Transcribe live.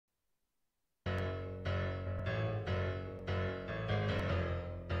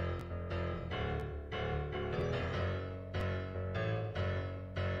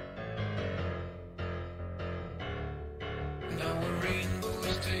Now a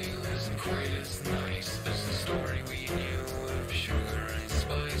rainbow's tale isn't quite as nice as the story we knew of sugar and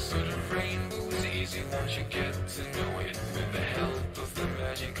spice. But a rainbow is easy once you get to know it, with the help of the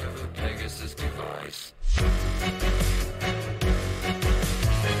magic of a Pegasus device.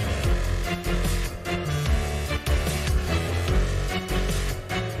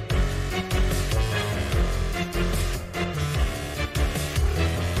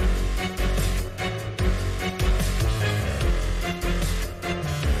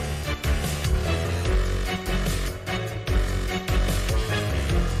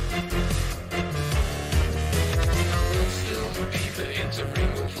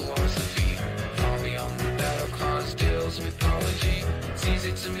 Rainbow philosophy, far beyond the battle clause deals mythology. It's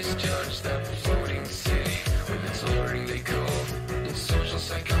easy to misjudge that floating city with its alluring decor and social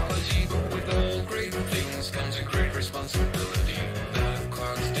psychology. But with all great things comes a great responsibility, that of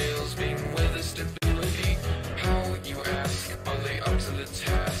Clydesdale's being weather stability. How, you ask, are they up to the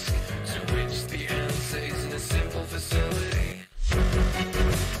task? To which the answer is in a simple facility.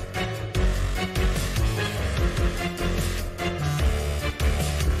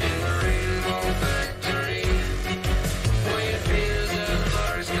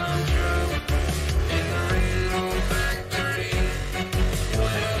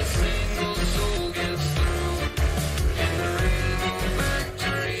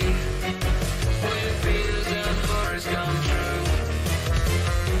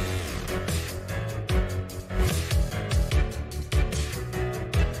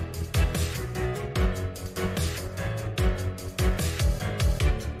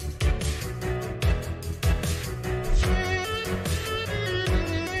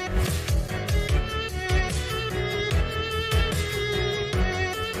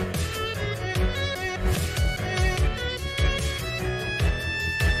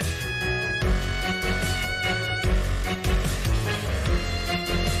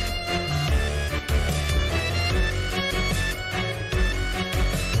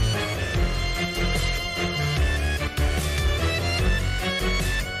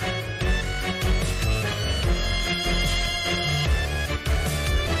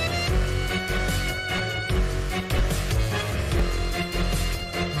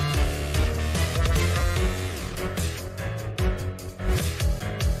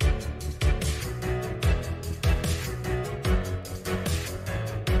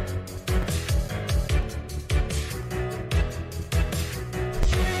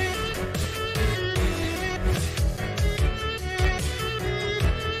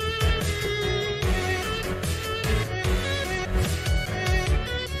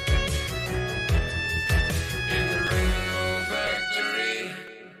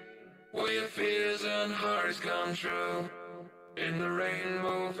 Fears and hearts come true in the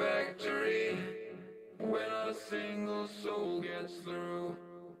rainbow factory, where not a single soul gets through.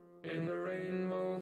 In the rainbow